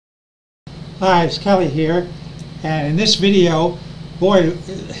Hi, it's Kelly here, and in this video, boy,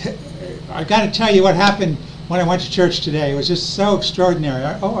 I got to tell you what happened when I went to church today. It was just so extraordinary.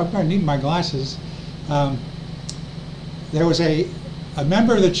 I'm going to need my glasses. There was a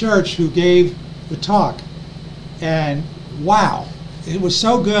member of the church who gave the talk, and wow, it was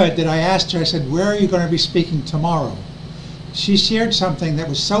so good that I asked her, I said, where are you going to be speaking tomorrow? She shared something that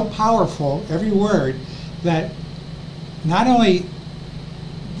was so powerful, every word, that not only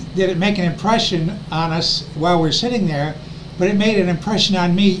did it make an impression on us while we're sitting there, but it made an impression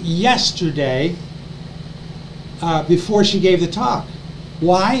on me yesterday before she gave the talk.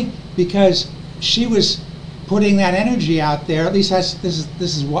 Why? Because she was putting that energy out there. At least this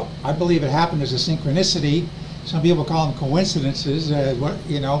is what I believe it happened as a synchronicity. Some people call them coincidences, but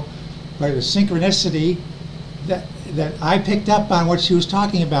it was synchronicity that I picked up on what she was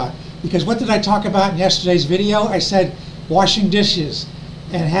talking about. Because what did I talk about in yesterday's video? I said washing dishes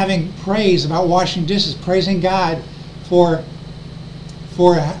and having praise about washing dishes, praising God for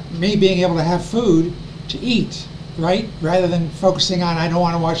me being able to have food to eat, right? Rather than focusing on I don't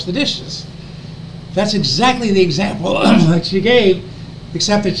want to wash the dishes. That's exactly the example that she gave,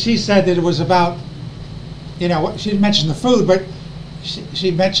 except that she said that it was about, she didn't mention the food, but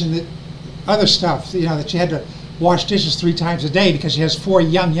she mentioned that other stuff, that she had to wash dishes 3 times a day because she has 4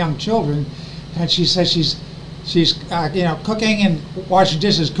 young children, and she says she's cooking and washing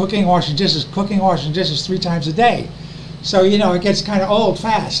dishes, cooking, washing dishes, cooking, washing dishes 3 times a day. So, it gets kind of old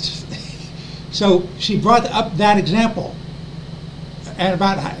fast. So she brought up that example and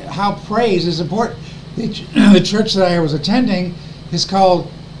about how praise is important. The church that I was attending is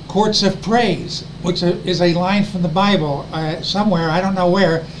called Courts of Praise, which is a line from the Bible somewhere, I don't know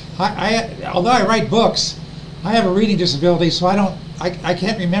where. Although I write books, I have a reading disability, so I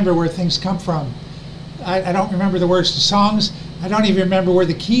can't remember where things come from. I don't remember the words to songs. I don't even remember where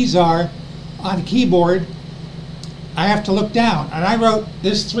the keys are on the keyboard. I have to look down. And I wrote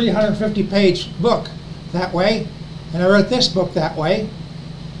this 350-page book that way, and I wrote this book that way.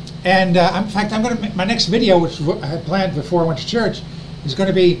 And in fact, I'm going to make my next video, which I had planned before I went to church, is going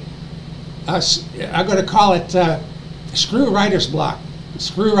to be, I'm going to call it Screw Writer's Block.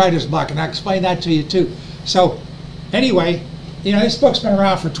 Screw Writer's Block, and I'll explain that to you too. So anyway, this book's been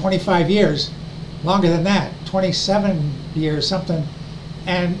around for 25 years. Longer than that, 27 years, something,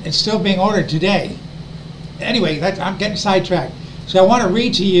 and it's still being ordered today. Anyway, I'm getting sidetracked. So I want to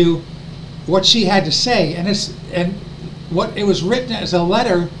read to you what she had to say, and what it was written as a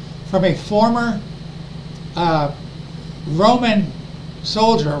letter from a former Roman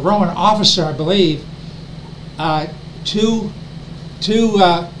soldier, a Roman officer, I believe, to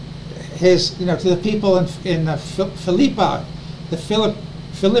the people in Philippi, the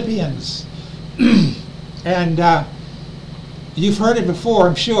Philippians. And you've heard it before,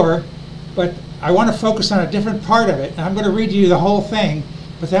 I'm sure, but I want to focus on a different part of it. And I'm going to read you the whole thing,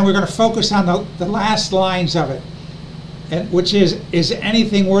 but then we're going to focus on the last lines of it, which is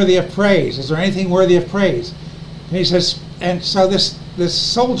anything worthy of praise? Is there anything worthy of praise? And he says, and so this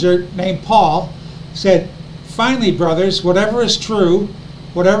soldier named Paul said, finally, brothers, whatever is true,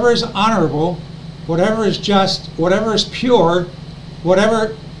 whatever is honorable, whatever is just, whatever is pure,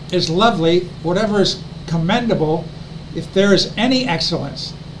 whatever is lovely, whatever is commendable, if there is any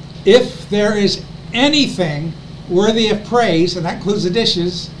excellence, if there is anything worthy of praise, and that includes the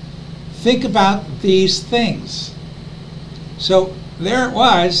dishes, think about these things. So there it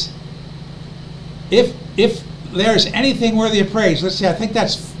was. If there's anything worthy of praise, let's see, I think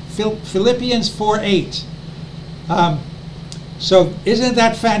that's Philippians 4:8. So isn't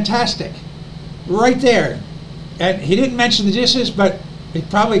that fantastic? Right there. And he didn't mention the dishes, but it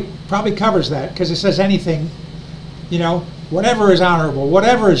probably covers that, because it says anything, whatever is honorable,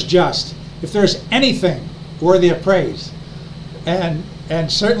 whatever is just, if there's anything worthy of praise, and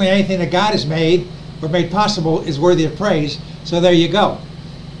certainly anything that God has made or made possible is worthy of praise. So there you go.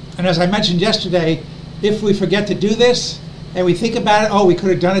 And as I mentioned yesterday, if we forget to do this and we think about it, oh, we could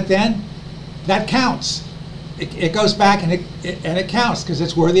have done it then, that counts. It goes back and it counts, because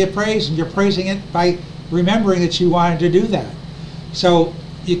it's worthy of praise, and you're praising it by remembering that you wanted to do that. So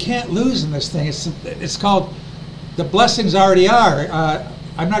you can't lose in this thing. It's called, the blessings already are.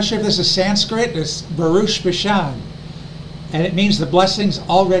 I'm not sure if this is Sanskrit. It's Baruch Bashan. And it means the blessings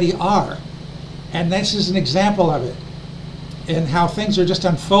already are. And this is an example of it, and how things are just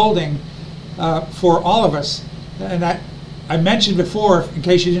unfolding for all of us. And I mentioned before, in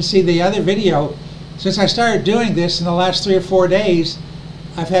case you didn't see the other video, since I started doing this in the last 3 or 4 days,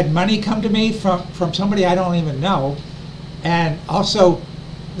 I've had money come to me from somebody I don't even know. And also,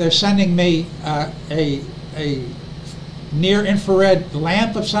 they're sending me a near-infrared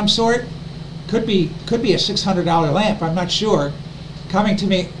lamp of some sort, could be a $600 lamp, I'm not sure, coming to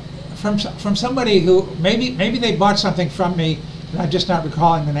me from somebody who maybe they bought something from me, and I'm just not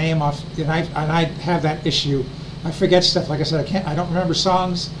recalling the name off. And I have that issue. I forget stuff. Like I said, I don't remember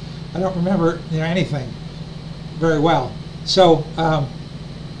songs. I don't remember anything very well. So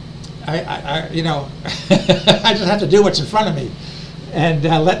I just have to do what's in front of me, and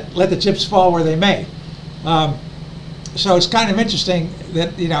let the chips fall where they may. So it's kind of interesting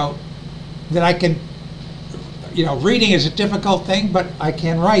that that I can. Reading is a difficult thing, but I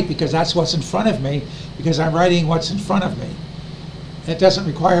can write because that's what's in front of me, because I'm writing what's in front of me. It doesn't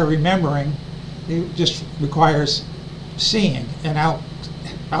require remembering, it just requires seeing, and I'll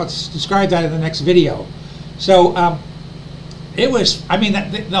describe that in the next video. So it was,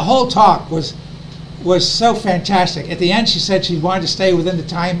 the whole talk was so fantastic. At the end she said she wanted to stay within the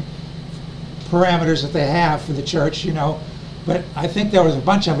time parameters that they have for the church, but I think there was a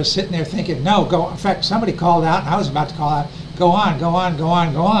bunch of us sitting there thinking, no, go. In fact, somebody called out, and I was about to call out, go on, go on, go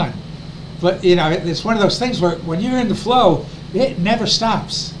on, go on. But it's one of those things where when you're in the flow, it never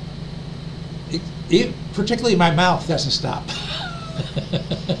stops. Particularly my mouth doesn't stop.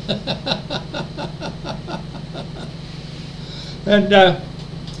 And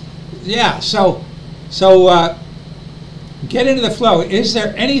yeah, so get into the flow. Is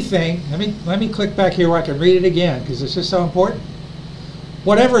there anything? Let me click back here where I can read it again, because it's just so important.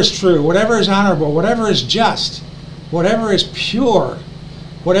 Whatever is true, whatever is honorable, whatever is just, whatever is pure,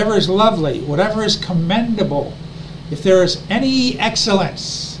 whatever is lovely, whatever is commendable, if there is any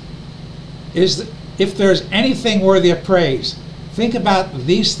excellence, if there is anything worthy of praise, think about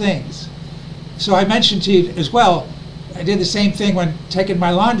these things. So I mentioned to you as well, I did the same thing when taking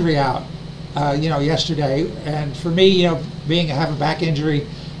my laundry out, yesterday. And for me, I have a back injury,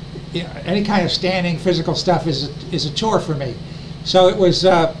 any kind of standing physical stuff is a chore for me. So it was,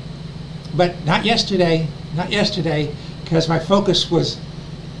 but not yesterday, because my focus was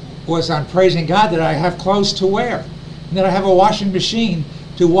on praising God that I have clothes to wear, and that I have a washing machine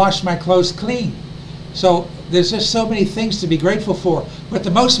to wash my clothes clean. So there's just so many things to be grateful for. But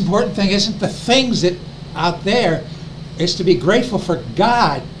the most important thing isn't the things that out there, it's to be grateful for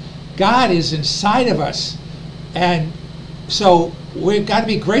God. God is inside of us, and so we've got to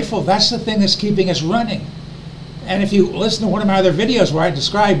be grateful. That's the thing that's keeping us running. And if you listen to one of my other videos where I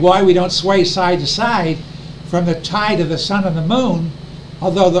describe why we don't sway side to side from the tide of the sun and the moon,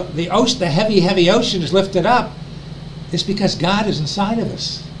 although the ocean, the heavy ocean is lifted up, it's because God is inside of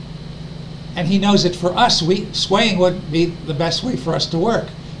us. And he knows that for us, swaying would be the best way for us to work.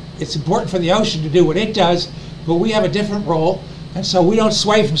 It's important for the ocean to do what it does, but we have a different role, and so we don't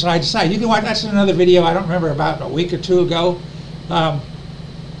sway from side to side. You can watch, that's another video, I don't remember, about a week or two ago. Got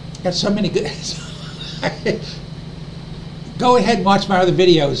so many good... Go ahead and watch my other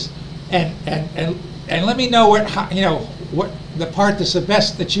videos, and let me know what the part that's the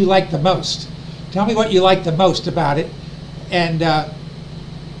best, that you like the most. Tell me what you like the most about it, and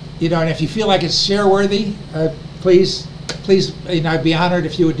and if you feel like it's share worthy, please, I'd be honored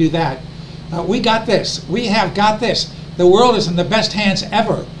if you would do that. We got this. We have got this. The world is in the best hands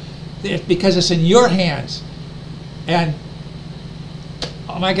ever, because it's in your hands. And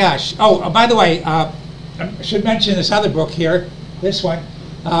oh my gosh! Oh, by the way, I should mention this other book here. This one.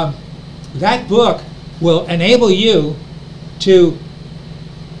 That book will enable you to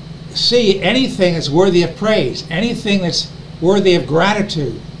see anything that's worthy of praise, anything that's worthy of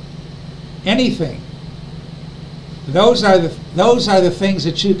gratitude, anything. Those are the things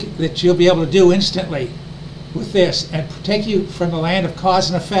that you'll be able to do instantly with this, and take you from the land of cause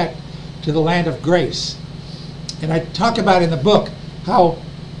and effect to the land of grace. And I talk about in the book how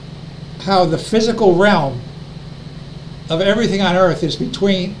the physical realm of everything on earth is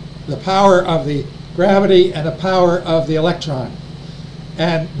between the power of the gravity and the power of the electron.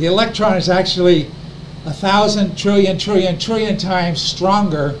 And the electron is actually 1,000 trillion times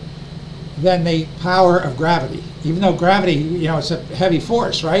stronger than the power of gravity. Even though gravity, it's a heavy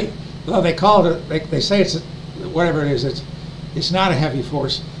force, right? Well, they call it, they say it's whatever it is. It's not a heavy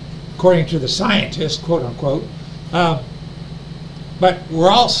force, according to the scientists, quote unquote. But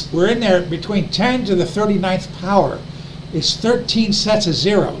we're in there between 10 to the 39th power. It's 13 sets of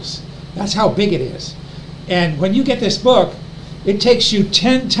zeros. That's how big it is. And when you get this book, it takes you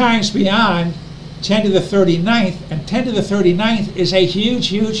 10 times beyond 10 to the 39th, and 10 to the 39th is a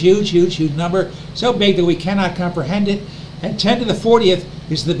huge number, so big that we cannot comprehend it. And 10 to the 40th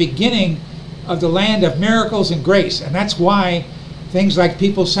is the beginning of the land of miracles and grace. And that's why things like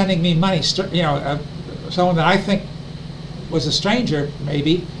people sending me money, someone that I think was a stranger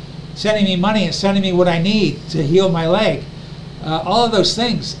maybe, sending me money and sending me what I need to heal my leg, all of those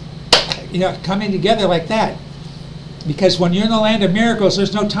things coming together like that. Because when you're in the land of miracles,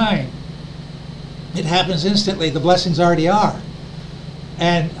 there's no time. It happens instantly. The blessings already are.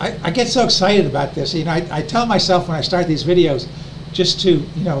 And I get so excited about this. I tell myself when I start these videos just to,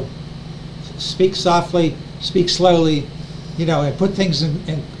 speak softly, speak slowly, and put things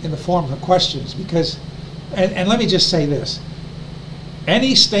in the form of questions. Because, and let me just say this.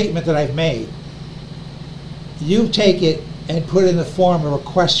 Any statement that I've made, you take it and put it in the form of a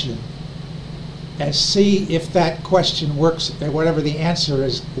question and see if that question works, and whatever the answer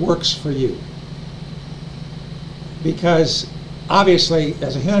is, works for you. Because obviously,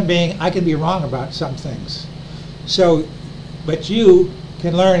 as a human being, I can be wrong about some things. So, but you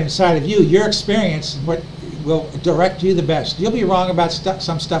can learn inside of you, your experience, what will direct you the best. You'll be wrong about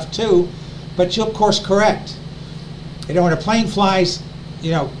some stuff too, but you'll course correct. When a plane flies,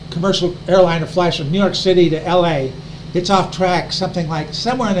 commercial airliner flies from New York City to LA, it's off track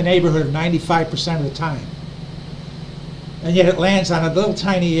somewhere in the neighborhood of 95% of the time. And yet it lands on a little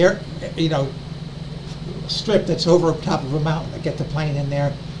tiny strip that's over top of a mountain. They get the plane in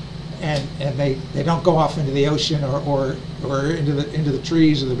there, and they don't go off into the ocean or into the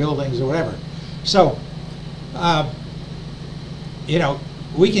trees or the buildings or whatever. So,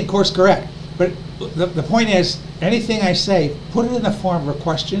 we can course correct. But the point is, anything I say, put it in the form of a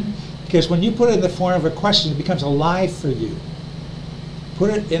question, because when you put it in the form of a question, it becomes alive for you.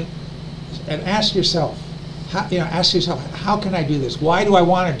 Put it in and ask yourself, how can I do this? Why do I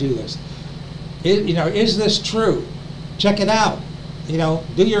want to do this? Is this true? Check it out.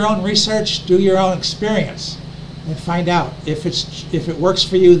 Do your own research, do your own experience, and find out if it works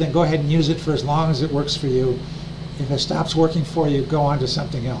for you. Then go ahead and use it for as long as it works for you. If it stops working for you, go on to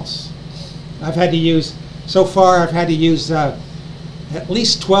something else. So far I've had to use at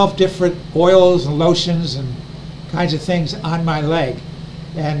least 12 different oils and lotions and kinds of things on my leg,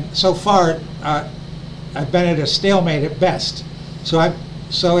 and so far I've been at a stalemate at best.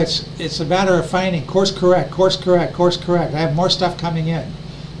 So it's a matter of finding course correct. I have more stuff coming in.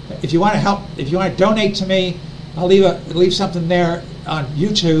 If you want to help, if you want to donate to me, I'll leave something there on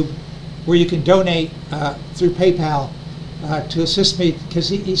YouTube where you can donate through PayPal to assist me,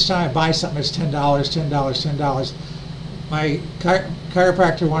 because each time I buy something it's $10. My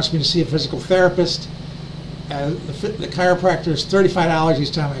chiropractor wants me to see a physical therapist. The chiropractor is $35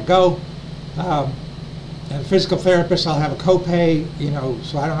 each time I go. And physical therapist, I'll have a copay,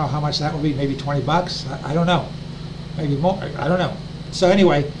 so I don't know how much that will be, maybe 20 bucks. I don't know. Maybe more, I don't know. So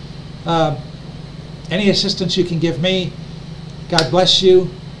anyway, any assistance you can give me, God bless you.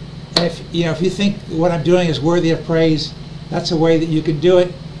 And if you think what I'm doing is worthy of praise, that's a way that you can do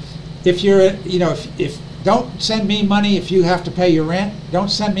it. If you're, if don't send me money if you have to pay your rent. Don't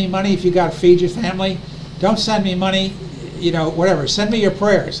send me money if you got to feed your family. Don't send me money, whatever. Send me your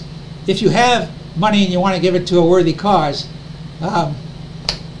prayers. If you have money and you want to give it to a worthy cause,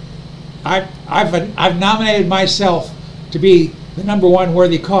 I've nominated myself to be the #1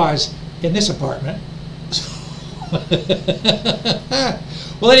 worthy cause in this apartment.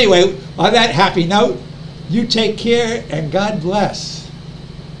 Well, anyway, on that happy note, you take care and God bless.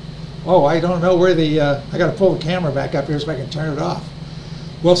 Oh, I don't know where I got to pull the camera back up here so I can turn it off.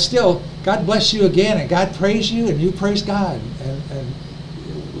 Well, still, God bless you again, and God praise you, and you praise God, and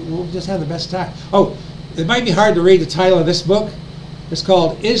we'll just have the best time. Oh, it might be hard to read the title of this book. It's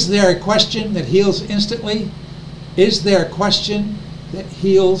called Is There a Question That Heals Instantly? Is There a Question That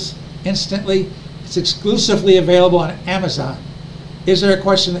Heals Instantly? It's exclusively available on Amazon. Is there a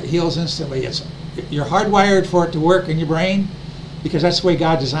question that heals instantly? You're hardwired for it to work in your brain, because that's the way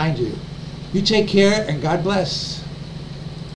God designed you. You take care and God bless.